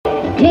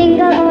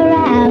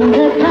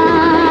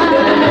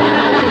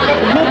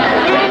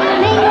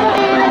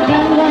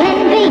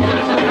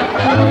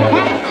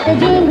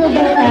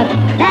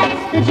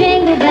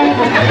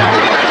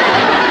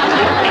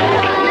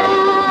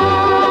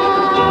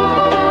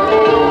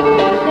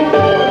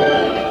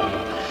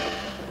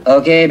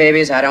Okay,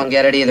 babies, I don't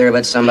get it either,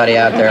 but somebody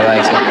out there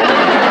likes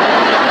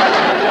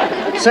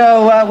it.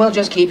 So we'll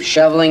just keep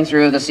shoveling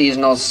through the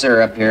seasonal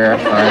syrup here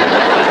for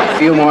a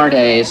few more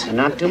days.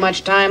 Not too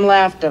much time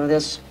left of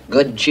this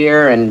good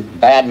cheer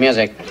and bad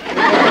music.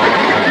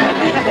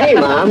 Hey,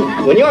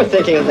 Mom, when you're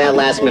thinking of that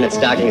last-minute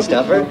stocking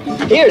stuffer,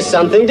 here's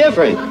something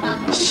different.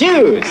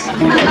 Shoes!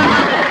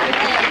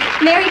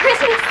 Merry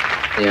Christmas.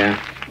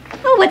 Yeah.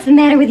 Oh, what's the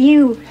matter with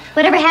you?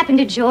 Whatever happened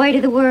to joy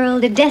to the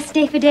world, a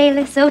Deste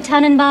Fidelis, O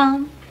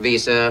Tannenbaum?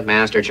 Visa,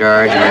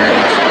 MasterCharge, American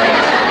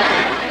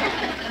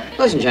Express.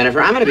 Listen, Jennifer,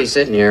 I'm going to be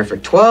sitting here for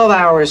 12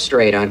 hours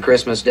straight on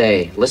Christmas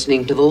Day,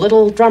 listening to the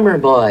Little Drummer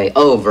Boy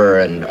over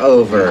and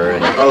over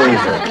and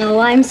over. Oh,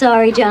 I'm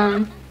sorry,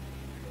 John.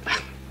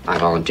 I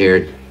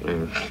volunteered.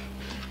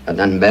 I've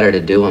done better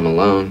to do. I'm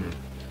alone.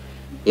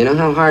 You know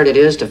how hard it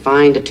is to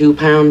find a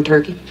 2-pound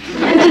turkey?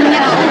 No.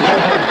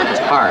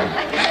 It's hard.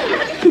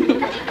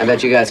 I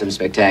bet you got some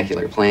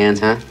spectacular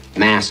plans, huh?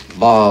 Masked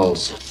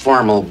balls,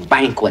 formal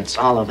banquets,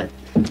 all of it.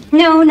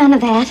 No, none of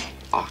that.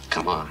 Oh,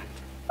 come on.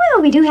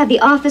 Well, we do have the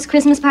office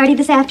Christmas party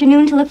this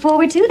afternoon to look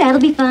forward to.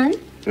 That'll be fun.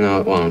 No,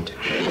 it won't.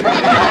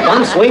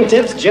 On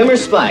Swingtips, Jim or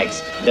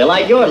Spikes.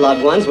 Delight your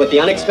loved ones with the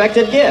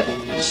unexpected gift.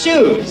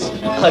 Shoes.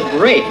 A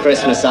great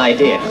Christmas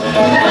idea.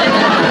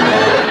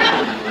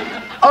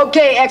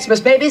 Okay,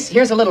 Xmas babies,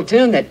 here's a little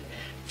tune that,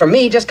 for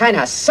me, just kind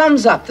of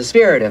sums up the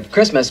spirit of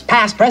Christmas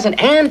past, present,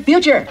 and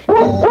future.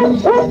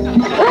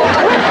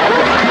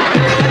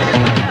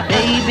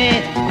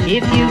 Baby,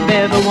 if you've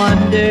ever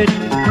wondered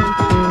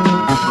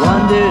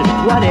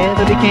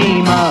whatever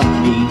became of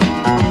me,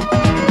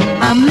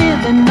 I'm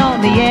living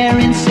on the air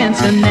in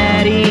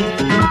Cincinnati,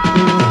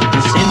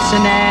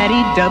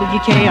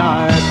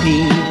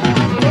 WKRP.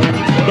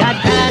 Got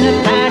kind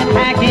of tired of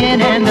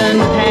packing and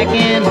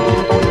unpacking,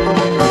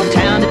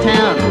 town to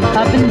town,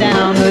 up and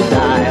down the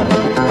dial.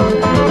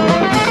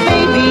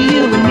 Maybe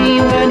you and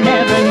me were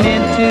never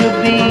meant to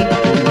be.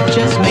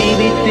 Just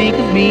maybe think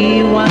of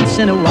me once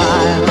in a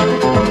while.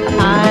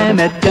 I'm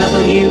at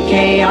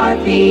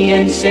WKRP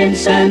in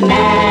Cincinnati.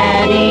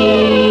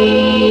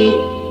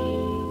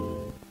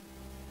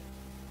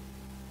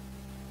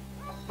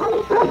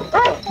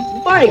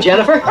 Morning,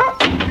 Jennifer.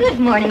 Good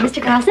morning,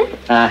 Mr. Carlson.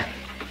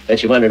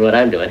 Bet you wondered what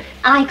I'm doing.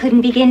 I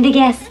couldn't begin to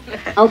guess.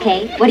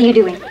 Okay, what are you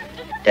doing?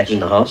 Decking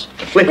the halls.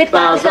 With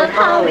boughs of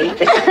holly.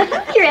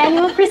 Your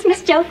annual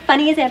Christmas joke,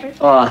 funny as ever.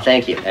 Oh,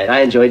 thank you.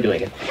 I enjoyed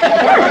doing it.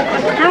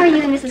 How are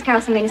you and Mrs.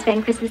 Carlson going to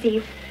spend Christmas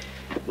Eve?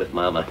 With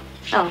Mama.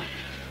 Oh.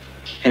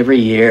 Every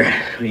year,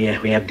 we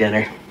have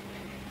dinner.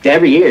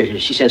 Every year,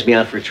 she sends me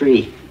out for a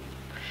tree.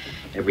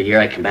 Every year,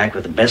 I come back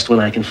with the best one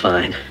I can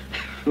find.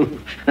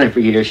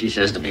 Every year, she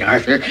says to me,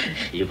 Arthur,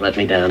 you've let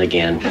me down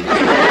again.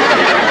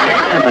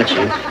 How about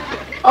you?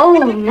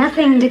 Oh,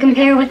 nothing to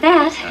compare with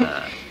that.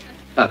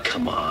 Oh,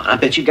 come on. I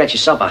bet you got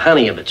yourself a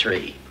honey of a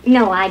tree.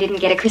 No, I didn't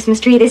get a Christmas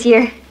tree this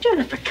year.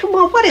 Jennifer, come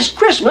on. What is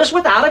Christmas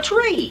without a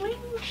tree?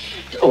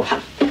 Oh,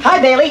 hi,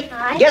 Bailey.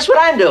 Hi. Guess what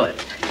I'm doing?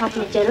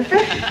 Talking to Jennifer.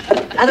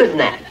 Other than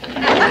that.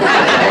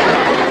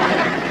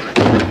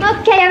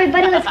 Okay,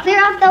 everybody, let's clear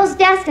off those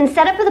desks and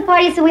set up for the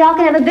party so we all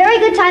can have a very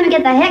good time and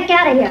get the heck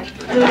out of here.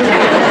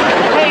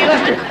 Hey,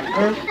 Lester.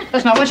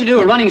 Listen, I want you to do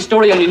a running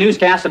story on your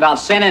newscast about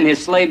Santa and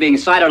his sleigh being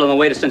sighted on the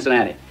way to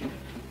Cincinnati.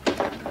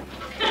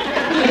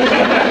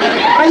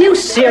 Are you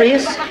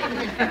serious?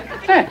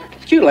 Hey,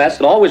 it's cute, lass.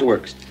 It always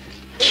works.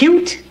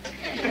 Cute?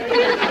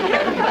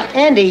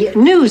 Andy,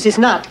 news is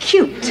not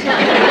cute.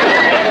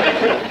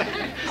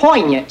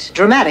 Poignant,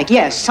 dramatic,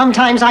 yes,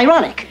 sometimes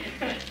ironic,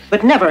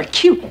 but never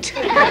cute.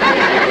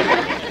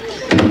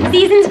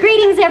 Season's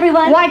greetings,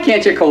 everyone. Why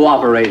can't you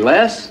cooperate,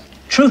 Les?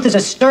 Truth is a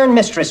stern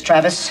mistress,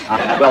 Travis.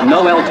 Well,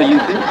 no L to you,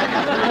 too.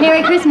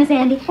 Merry Christmas,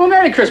 Andy. Well,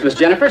 Merry Christmas,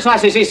 Jennifer. It's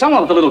nice to see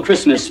someone with a little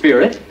Christmas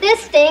spirit.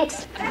 This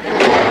stinks.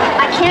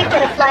 I can't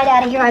get a flight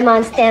out of here. I'm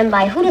on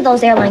standby. Who do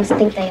those airlines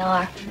think they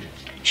are?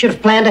 Should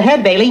have planned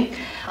ahead, Bailey.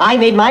 I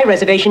made my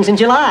reservations in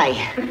July.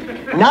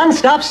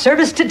 Non-stop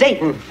service to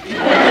Dayton.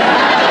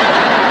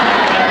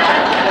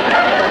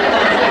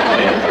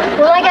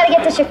 Well, I gotta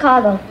get to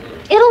Chicago.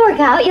 It'll work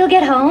out. You'll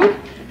get home.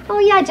 Oh,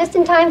 yeah, just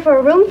in time for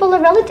a room full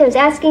of relatives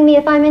asking me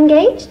if I'm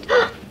engaged.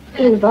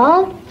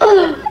 Involved.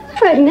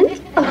 Pregnant.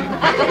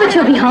 But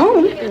you'll be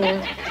home.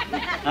 Yeah.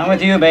 I'm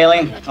with you,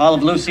 Bailey. All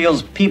of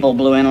Lucille's people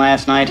blew in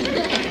last night.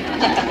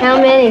 How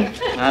many?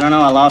 I don't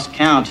know. I lost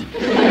count.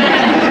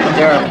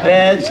 There are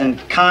beds and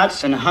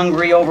cots and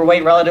hungry,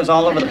 overweight relatives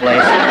all over the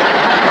place.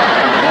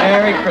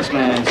 Merry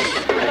Christmas.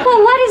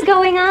 Well, what is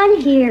going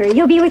on here?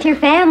 You'll be with your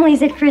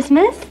families at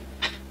Christmas.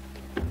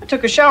 I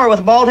took a shower with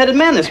a bald-headed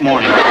man this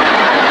morning.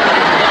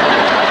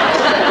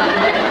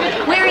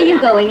 Where are you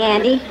going,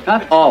 Andy?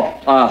 Huh? Oh,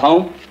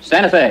 home.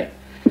 Santa Fe.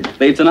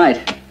 Leave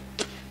tonight.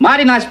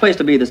 Mighty nice place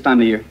to be this time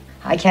of year.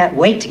 I can't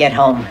wait to get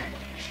home.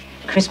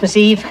 Christmas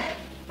Eve,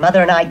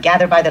 Mother and I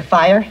gather by the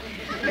fire.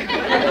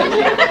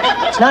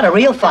 It's not a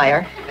real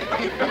fire.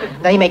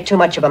 They make too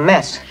much of a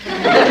mess.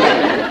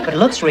 But it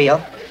looks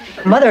real.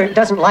 Mother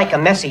doesn't like a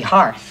messy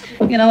hearth.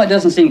 You know, it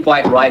doesn't seem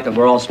quite right that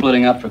we're all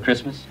splitting up for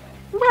Christmas.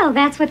 Well,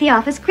 that's what the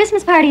office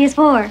Christmas party is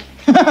for.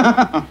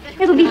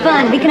 It'll be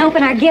fun. We can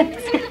open our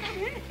gifts.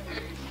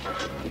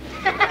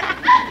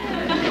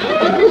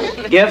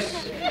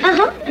 Gifts?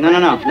 Uh-huh.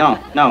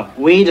 No.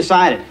 We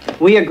decided.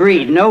 We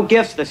agreed. No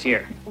gifts this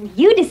year.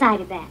 You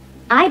decided that.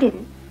 I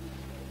didn't.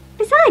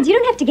 Besides, you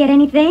don't have to get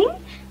anything.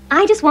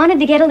 I just wanted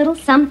to get a little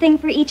something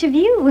for each of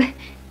you.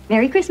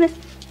 Merry Christmas.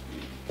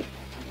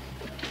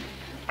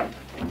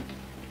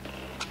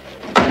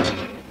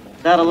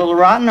 Is that a little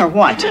rotten or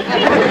what?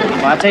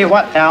 Well, I'll tell you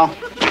what, pal.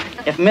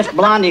 If Miss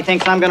Blondie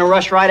thinks I'm gonna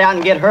rush right out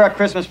and get her a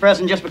Christmas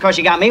present just because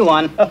she got me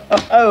one,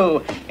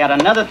 got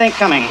another thing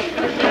coming.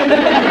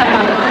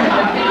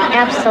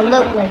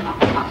 Absolutely.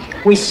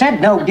 We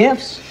said no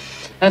gifts.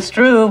 That's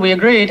true. We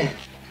agreed.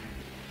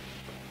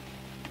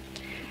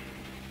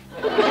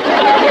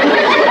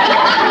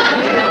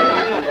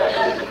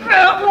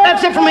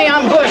 That's it for me.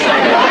 I'm Bush.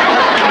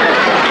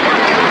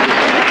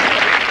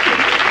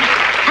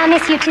 I'll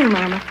miss you too,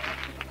 Mama.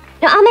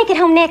 No, I'll make it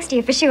home next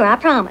year for sure, I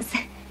promise.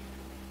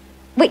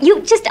 But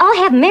you just all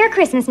have Merry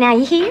Christmas now,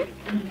 you hear?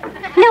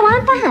 No,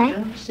 I'm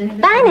fine.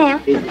 Bye now.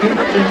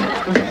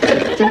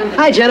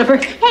 Hi, Jennifer.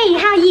 Hey,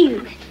 how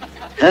you?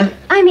 Huh?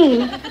 I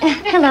mean,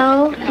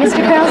 hello,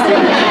 Mr.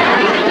 Carlson.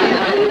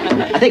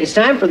 I think it's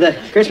time for the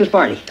Christmas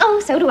party. Oh,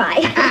 so do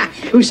I.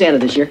 Who's Santa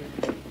this year?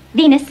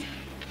 Venus.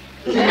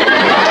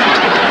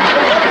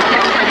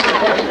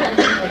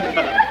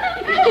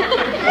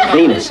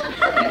 Venus. Is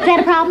that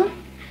a problem?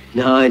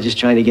 No, I'm just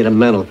trying to get a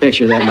mental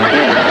picture of that in my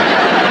head.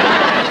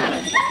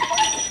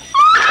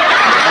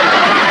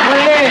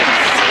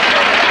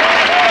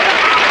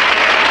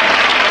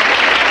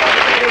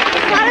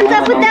 Bottoms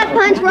up with that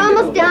punch. We're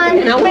almost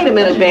done. Now, wait a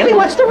minute, Bailey.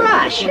 What's the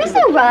rush? There's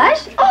no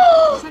rush.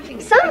 Oh,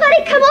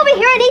 somebody come over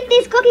here and eat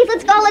these cookies.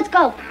 Let's go, let's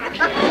go. We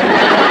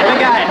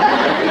got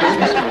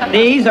it.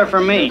 These are for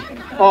me.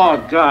 Oh,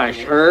 gosh,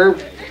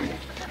 Herb.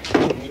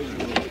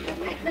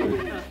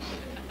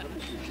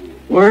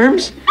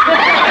 Worms?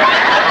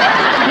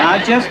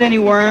 Not just any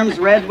worms,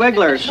 red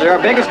wigglers. They're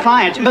our biggest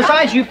clients.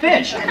 Besides, you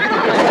fish.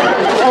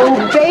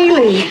 Oh,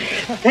 Bailey,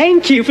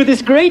 thank you for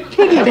this great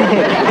piggy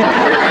bank.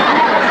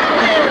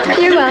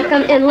 You're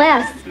welcome,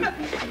 unless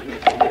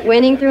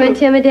winning through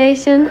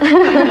intimidation.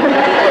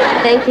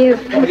 Thank you.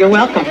 Oh, you're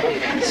welcome.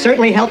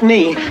 Certainly helped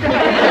me.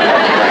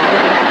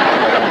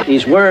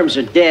 These worms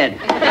are dead.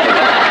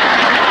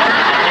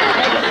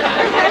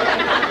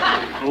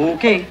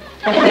 Okay.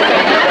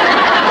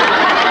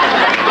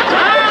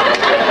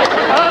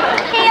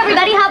 Hey,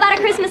 everybody, how about a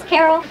Christmas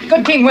carol?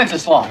 Good King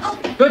Wenceslas.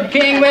 Good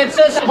King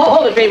Wenceslas.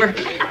 Hold it, Beaver.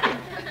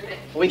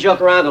 We joke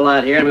around a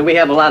lot here. I mean, we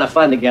have a lot of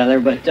fun together,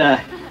 but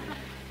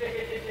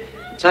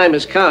time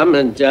has come,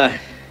 and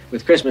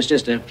with Christmas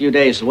just a few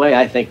days away,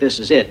 I think this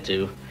is it,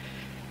 to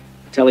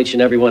tell each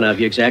and every one of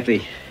you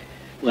exactly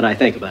what I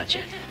think about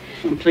you.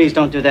 Please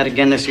don't do that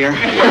again this year.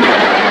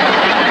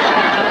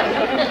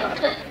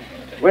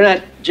 We're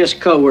not just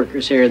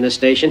co-workers here in this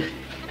station.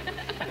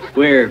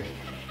 We're,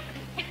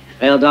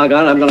 well,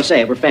 doggone it, I'm going to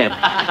say it, we're family.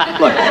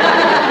 Look,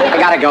 I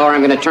gotta go or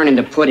I'm gonna turn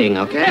into pudding,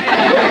 okay?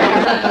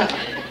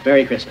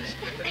 Merry Christmas.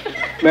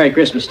 Merry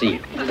Christmas to you.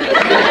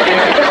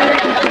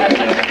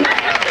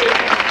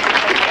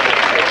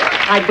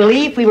 I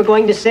believe we were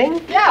going to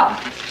sing. Yeah.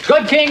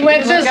 Good King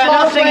Wenceslas.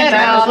 No singing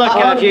time.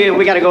 Look, you,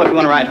 we gotta go if you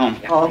want to ride home.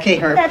 Oh, okay,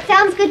 Herb. That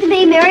sounds good to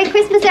me. Merry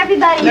Christmas,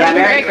 everybody. Yeah,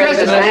 Merry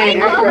Christmas.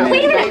 Thanks. Oh,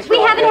 wait a minute. We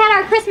haven't had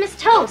our Christmas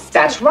toast.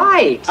 That's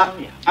right. All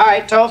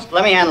right, toast.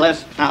 Let me handle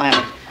this. I'll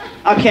handle it.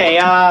 Okay,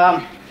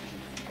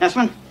 this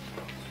one?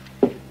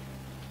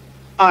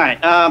 All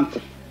right,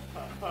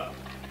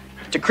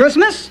 to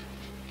Christmas?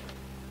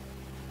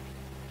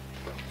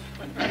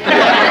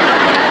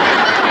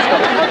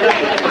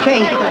 Okay,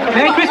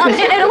 Merry Christmas.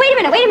 No,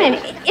 wait a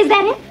minute. Is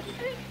that it?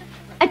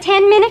 A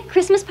 10-minute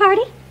Christmas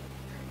party?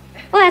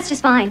 Well, that's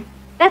just fine.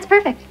 That's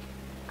perfect.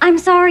 I'm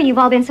sorry you've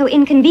all been so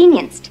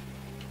inconvenienced.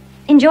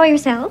 Enjoy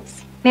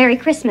yourselves. Merry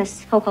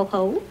Christmas. Ho, ho,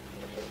 ho.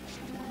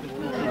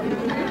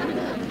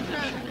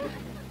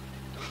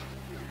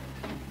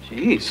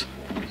 Jeez.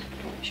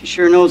 She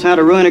sure knows how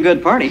to ruin a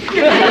good party.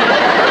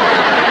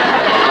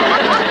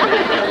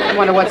 I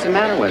wonder what's the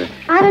matter with her.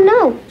 I don't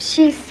know.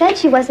 She said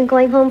she wasn't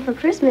going home for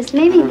Christmas.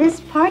 Maybe this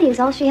party is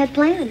all she had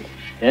planned.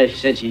 Yeah, she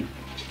said she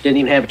didn't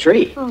even have a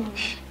tree. Oh.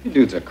 You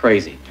dudes are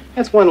crazy.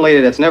 That's one lady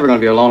that's never going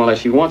to be alone unless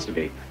she wants to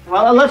be.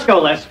 Well, let's go,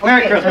 Les.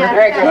 Merry Christmas.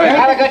 Merry Christmas.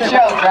 Have a good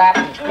show, Trap.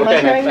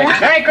 Okay, man, thanks.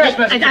 Merry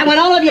Christmas. I want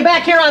all of you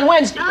back here on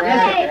Wednesday.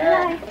 Okay,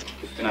 bye.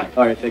 Good night.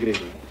 All right, take it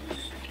easy.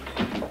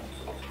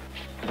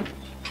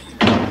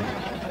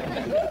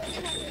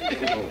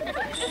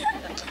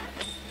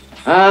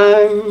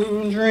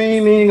 I'm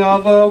dreaming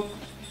of a...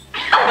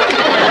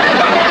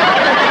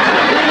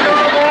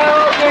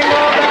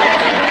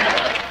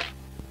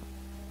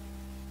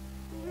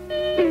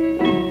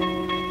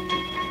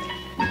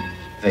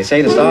 They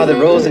say the star that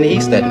rose in the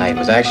east that night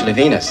was actually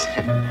Venus.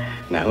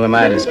 Now, who am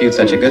I to dispute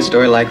such a good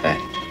story like that?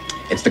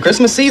 It's the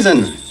Christmas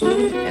season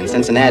in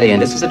Cincinnati,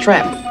 and this is a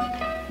trap.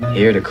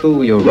 Here to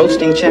cool your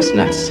roasting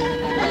chestnuts.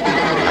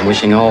 I'm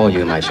wishing all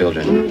you, my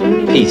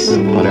children, peace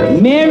on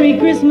earth. Merry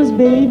Christmas,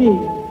 baby.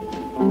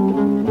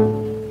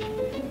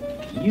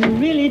 You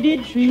really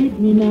did treat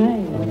me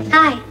nice.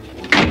 Hi.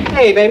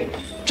 Hey, baby.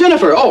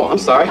 Jennifer. Oh, I'm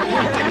sorry.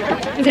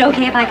 Is it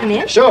okay if I come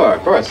in? Sure,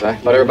 of course. I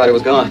thought everybody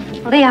was gone.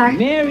 Well, they are.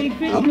 Merry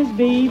Christmas,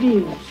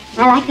 baby.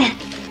 I like that.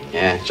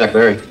 Yeah, Chuck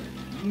Berry.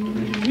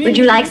 Would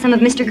you like some of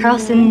Mr.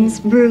 Carlson's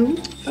brew?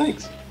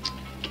 Thanks.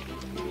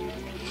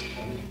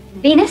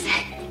 Venus,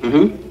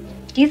 Mm-hmm.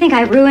 do you think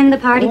I ruined the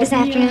party this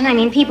afternoon? I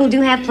mean, people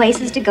do have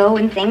places to go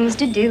and things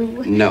to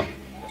do. No.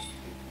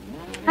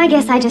 I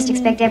guess I just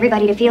expect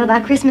everybody to feel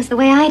about Christmas the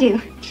way I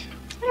do.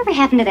 Whatever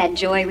happened to that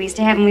joy we used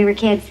to have when we were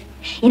kids?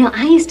 You know,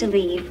 I used to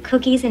leave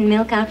cookies and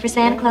milk out for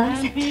Santa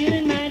Claus.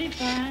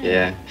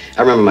 Yeah.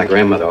 I remember my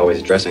grandmother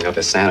always dressing up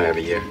as Santa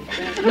every year.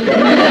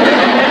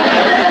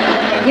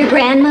 Your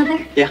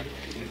grandmother? Yeah.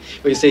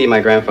 Well, you see,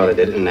 my grandfather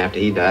did it, and after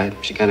he died,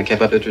 she kind of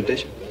kept up the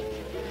tradition.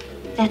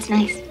 That's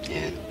nice.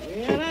 Yeah.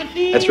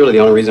 That's really the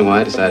only reason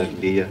why I decided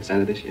to be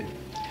Santa this year.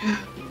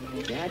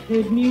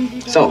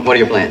 So, what are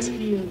your plans?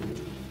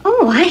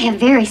 Oh, I have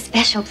very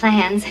special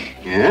plans.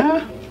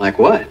 Yeah? Like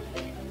what?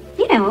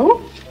 You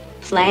know,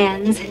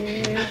 plans.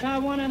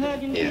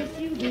 Yeah.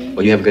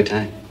 Well, you have a good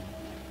time.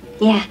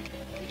 Yeah.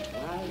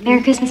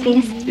 Merry Christmas,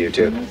 Venus. You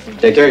too.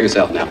 Take care of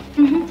yourself now.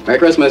 Mm-hmm. Merry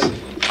Christmas.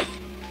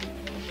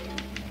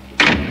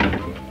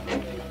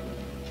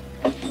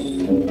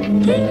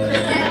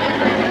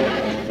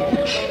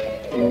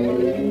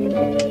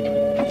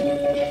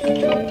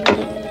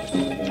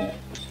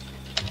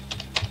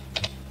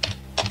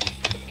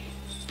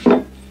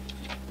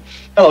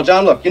 Hello,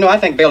 John. Look, I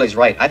think Bailey's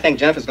right. I think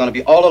Jennifer's going to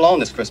be all alone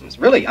this Christmas.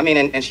 Really. I mean,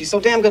 and she's so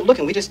damn good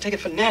looking. We just take it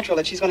for natural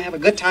that she's going to have a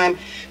good time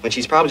when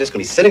she's probably just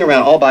going to be sitting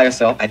around all by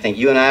herself. I think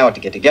you and I ought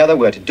to get together.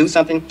 We're to do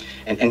something.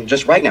 And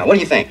just right now, what do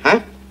you think, huh?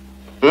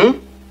 Hmm?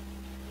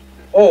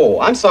 Oh,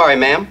 I'm sorry,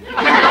 ma'am.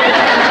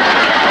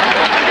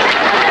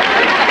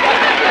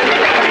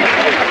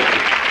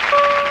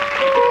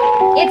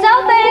 It's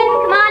open.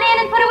 Come on in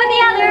and put it with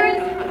the others.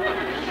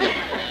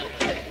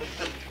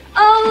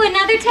 Oh,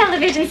 another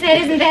television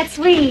set. Isn't that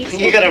sweet?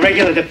 You got a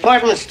regular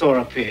department store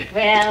up here.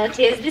 Well,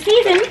 'tis the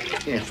season.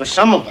 Yeah, for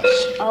some of us.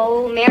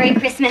 Oh, Merry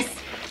Christmas.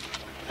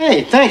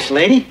 Hey, thanks,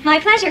 lady. My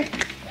pleasure.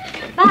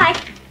 Bye.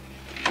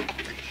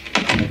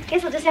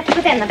 Guess I'll just have to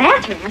put that in the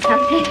bathroom or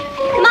something.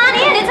 Come on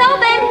in. It's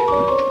open.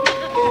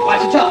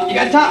 Watch the top. You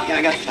got the top? Yeah,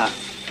 I got the top.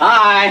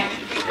 Hi.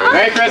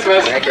 Merry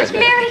Christmas. Merry Christmas.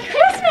 Merry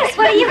Christmas.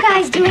 What are you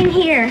guys doing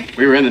here?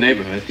 We were in the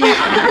neighborhood.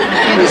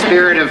 In the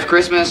spirit of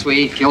Christmas,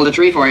 we killed a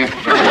tree for you.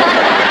 Thank you.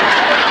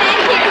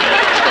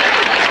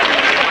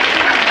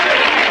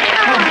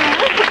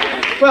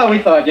 Well, we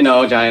thought,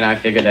 Johnny and I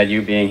figured that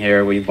you being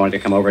here, we wanted to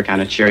come over,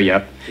 kind of cheer you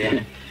up.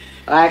 Yeah.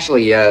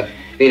 Actually,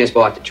 Venus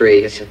bought the tree.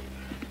 It's a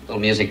little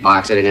music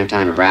box. I didn't have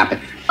time to wrap it.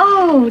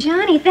 Oh,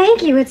 Johnny,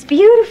 thank you. It's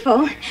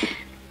beautiful.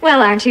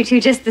 Well, aren't you two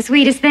just the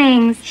sweetest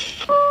things?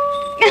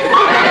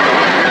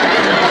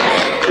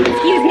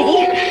 Excuse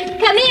me.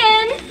 Come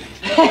in.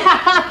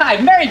 Hi,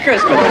 Merry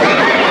Christmas.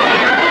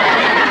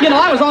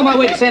 I was on my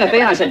way to Santa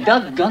Fe, and I said,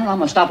 doggone it, I'm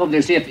going to stop over there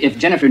and see if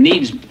Jennifer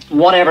needs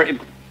whatever. What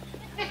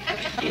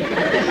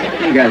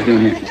are you guys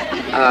doing here?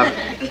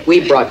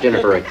 We brought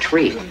Jennifer a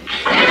tree. You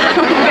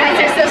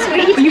guys are so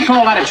sweet. You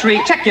call that a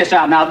tree? Check this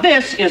out now.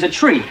 This is a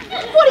tree.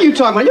 What are you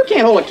talking about? You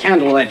can't hold a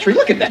candle to that tree.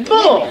 Look at that.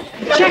 Bull!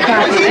 Check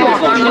out this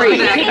tree.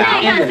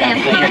 Hang on,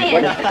 Sam. Come on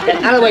in.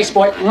 Out of the way,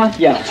 sport. Huh?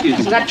 Yeah, excuse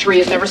me. That tree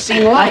has never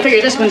seen light. I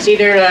figure this one's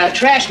either a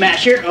trash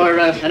masher or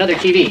another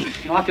TV.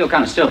 I feel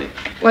kind of silly.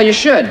 Well, you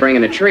should,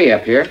 bringing a tree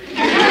up here.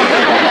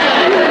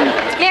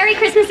 Merry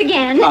Christmas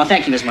again. Oh,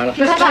 thank you, Miss Marla.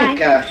 Just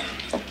think,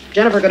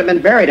 Jennifer could have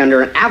been buried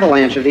under an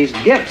avalanche of these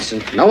gifts,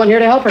 and no one here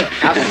to help her.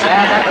 How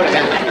sad that would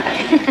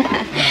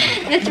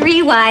have been. The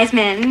three wise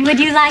men. Would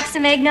you like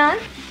some eggnog?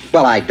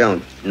 Well, I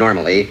don't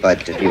normally,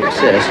 but if you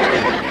insist.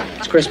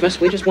 It's Christmas.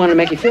 We just wanted to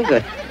make you feel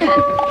good.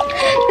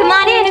 Come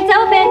on in. It's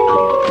open.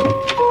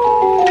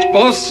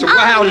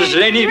 Bonsoir,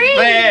 Jennifer.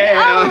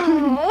 Oh.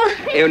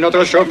 Et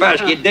notre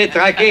chauffage qui est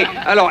détraqué.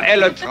 Alors,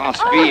 elle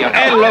transpire.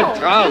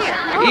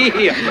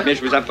 Mais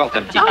je vous apporte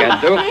un petit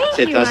cadeau.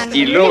 C'est un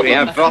stylo et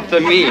un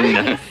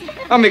porte-mine.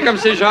 Oh, mais comme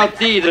c'est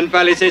gentil de ne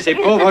pas laisser ces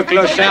pauvres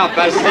clochards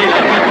passer dans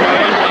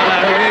la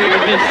rue.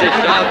 Mais c'est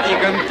gentil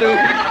comme tout.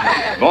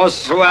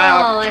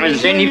 Bonsoir,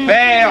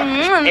 Jennifer.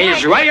 Et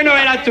joyeux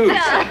Noël à tous.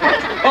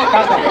 Oh,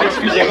 pardon,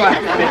 excusez-moi.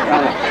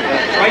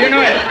 Joyeux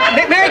Noël.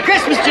 Merry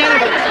Christmas,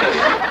 Jennifer.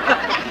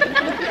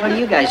 What are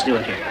you guys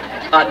doing here?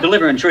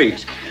 Delivering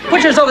trees.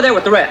 Put yours over there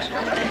with the rest.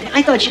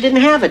 I thought you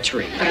didn't have a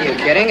tree. Are you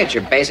kidding? It's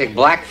your basic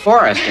black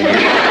forest in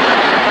here.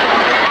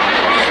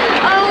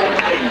 Oh,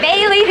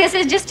 Bailey, this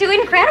is just too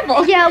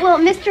incredible. Yeah, well,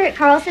 Mr.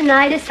 Carlson and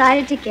I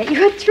decided to get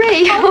you a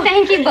tree. Oh,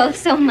 thank you both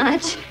so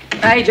much.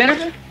 Hey,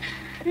 Jennifer,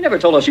 you never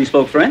told us you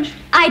spoke French.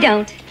 I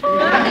don't. Excuse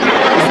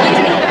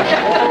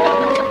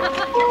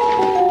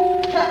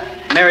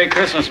me. Merry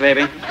Christmas,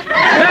 baby.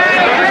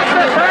 Merry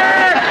Christmas, sir!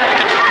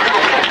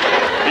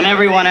 And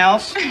everyone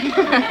else?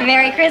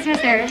 Merry Christmas,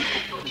 Herb.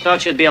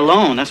 Thought you'd be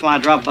alone. That's why I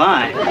dropped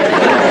by.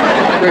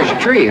 Where's your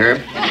tree,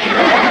 Herb?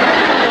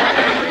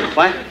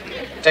 What?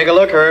 Take a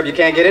look, Herb. You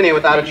can't get in here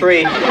without a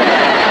tree.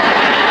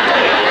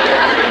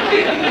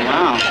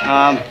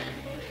 Wow.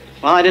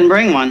 Well, I didn't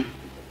bring one.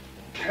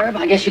 Herb,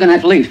 I guess you're gonna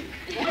have to leave.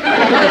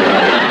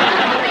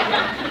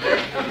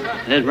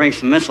 I did bring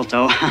some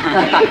mistletoe.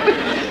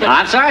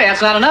 I'm sorry,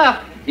 that's not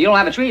enough. You don't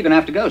have a tree, you're gonna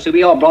have to go. So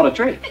we all brought a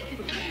tree.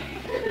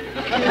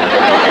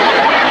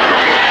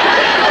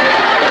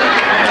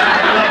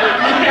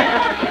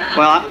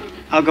 Well,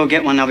 I'll go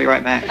get one. I'll be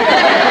right back.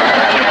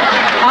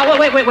 Oh,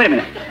 wait a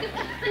minute.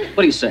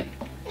 What do you say?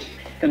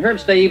 Can Herb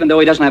stay even though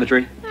he doesn't have a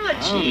tree? Oh,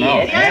 gee,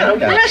 Eddie,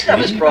 the rest of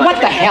us brought. What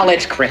the hell?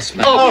 It's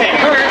Christmas. Okay,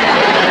 Herb.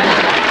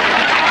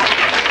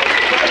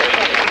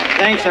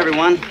 Thanks,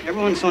 everyone.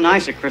 Everyone's so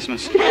nice at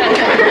Christmas.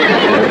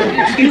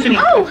 Excuse me.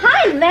 Oh,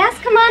 hi, Les.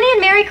 Come on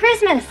in. Merry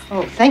Christmas.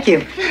 Oh, thank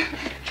you.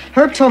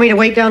 Herb told me to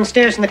wait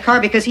downstairs in the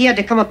car because he had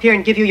to come up here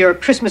and give you your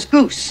Christmas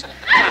goose.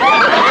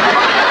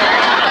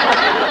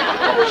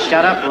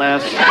 Shut up,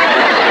 Les.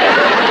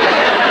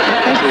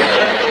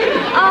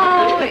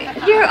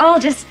 Oh, you're all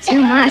just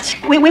too much.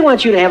 We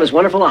want you to have as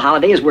wonderful a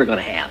holiday as we're going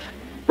to have.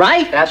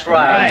 Right? That's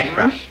right.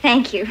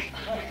 Thank you.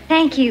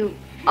 Thank you,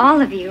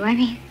 all of you. I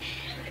mean,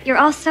 you're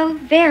all so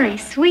very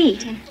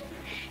sweet,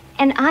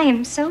 and I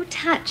am so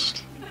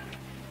touched,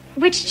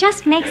 which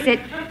just makes it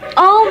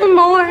all the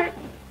more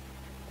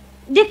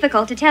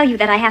difficult to tell you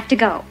that I have to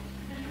go.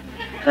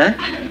 Huh?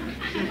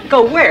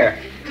 Go where?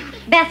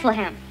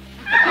 Bethlehem.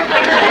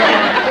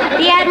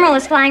 The Admiral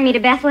is flying me to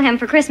Bethlehem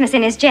for Christmas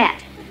in his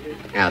jet.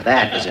 Now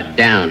that is a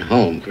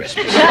down-home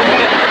Christmas.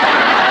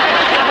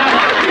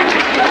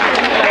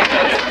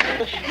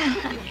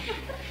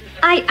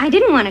 I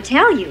didn't want to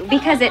tell you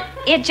because it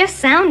just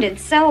sounded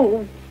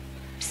so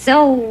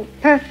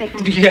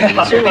perfect.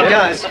 Yeah, it certainly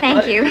does.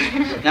 Thank you.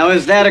 Now,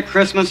 is that a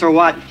Christmas or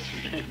what?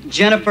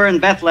 Jennifer in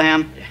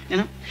Bethlehem, you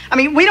know? I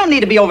mean, we don't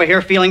need to be over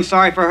here feeling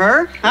sorry for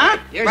her, huh?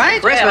 Here's right?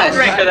 your Christmas. I'll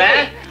drink to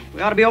that.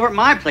 We ought to be over at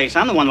my place.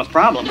 I'm the one with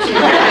problems. Well,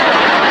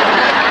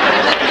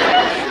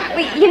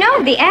 you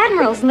know, the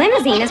Admiral's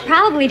limousine is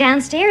probably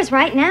downstairs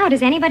right now.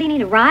 Does anybody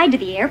need a ride to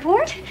the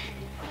airport?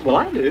 Well,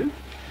 I do.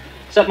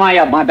 Except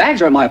my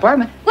bags are in my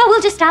apartment. Well,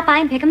 we'll just stop by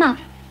and pick them up.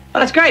 Oh,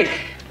 that's great.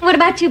 What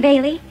about you,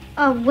 Bailey?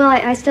 Oh, well,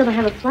 I still don't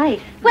have a flight.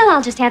 Well,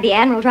 I'll just have the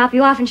Admiral drop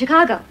you off in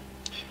Chicago.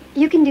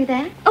 You can do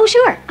that? Oh,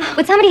 sure.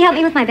 Would somebody help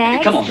me with my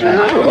bags? Come on.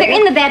 They're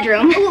in the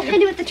bedroom. Oh, what are we going to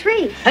do with the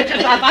tree?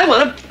 I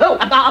want them. Oh,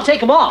 I'll take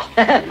them all.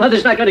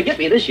 Mother's not going to get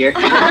me this year.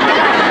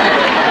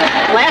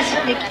 Les,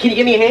 can you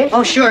give me a hand?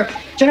 Oh, sure.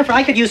 Jennifer,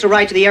 I could use a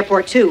ride to the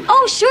airport, too.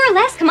 Oh, sure,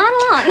 Les. Come on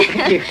along.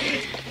 Thank you.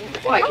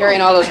 Boy, carrying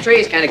all those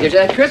trees kind of gives you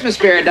that Christmas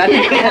spirit, doesn't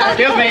it?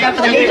 Excuse me.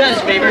 It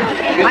does, favor.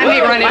 I may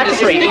run into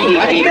some...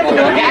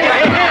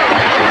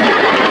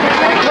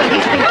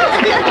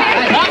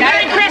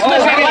 Merry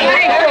Christmas,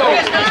 everybody!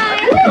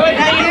 Good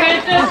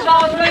evening to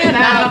Saltman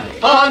out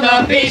on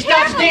the feast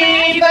of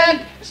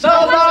Stephen. So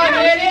long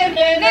it in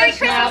Merry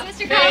Christmas,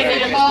 Mr.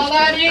 Collins. all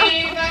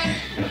uneven.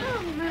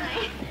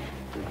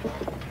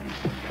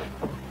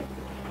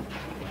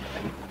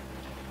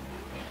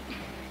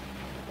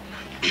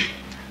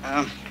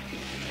 Oh, my.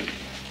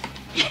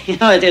 You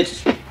know,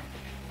 it's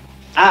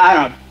I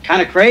don't know,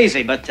 kind of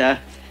crazy, but,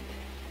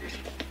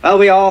 well,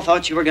 we all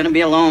thought you were going to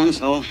be alone,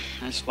 so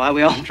that's why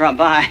we all dropped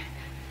by.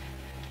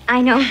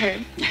 I know her.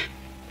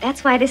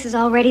 That's why this is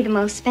already the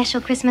most special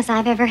Christmas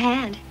I've ever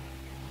had.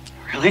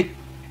 Really?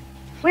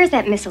 Where's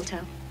that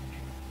mistletoe?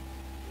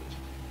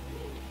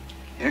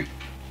 Here.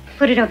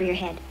 Put it over your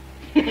head.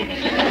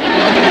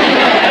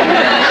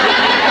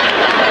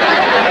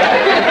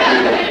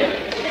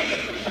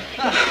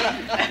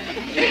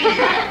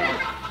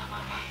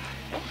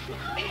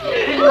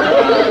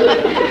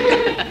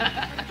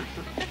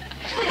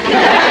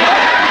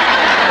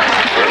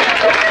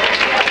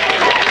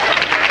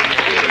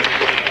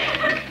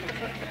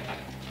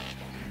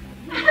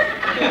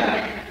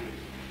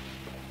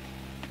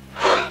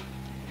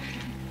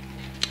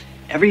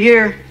 Every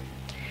year,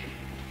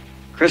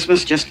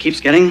 Christmas just keeps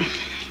getting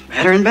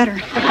better and better.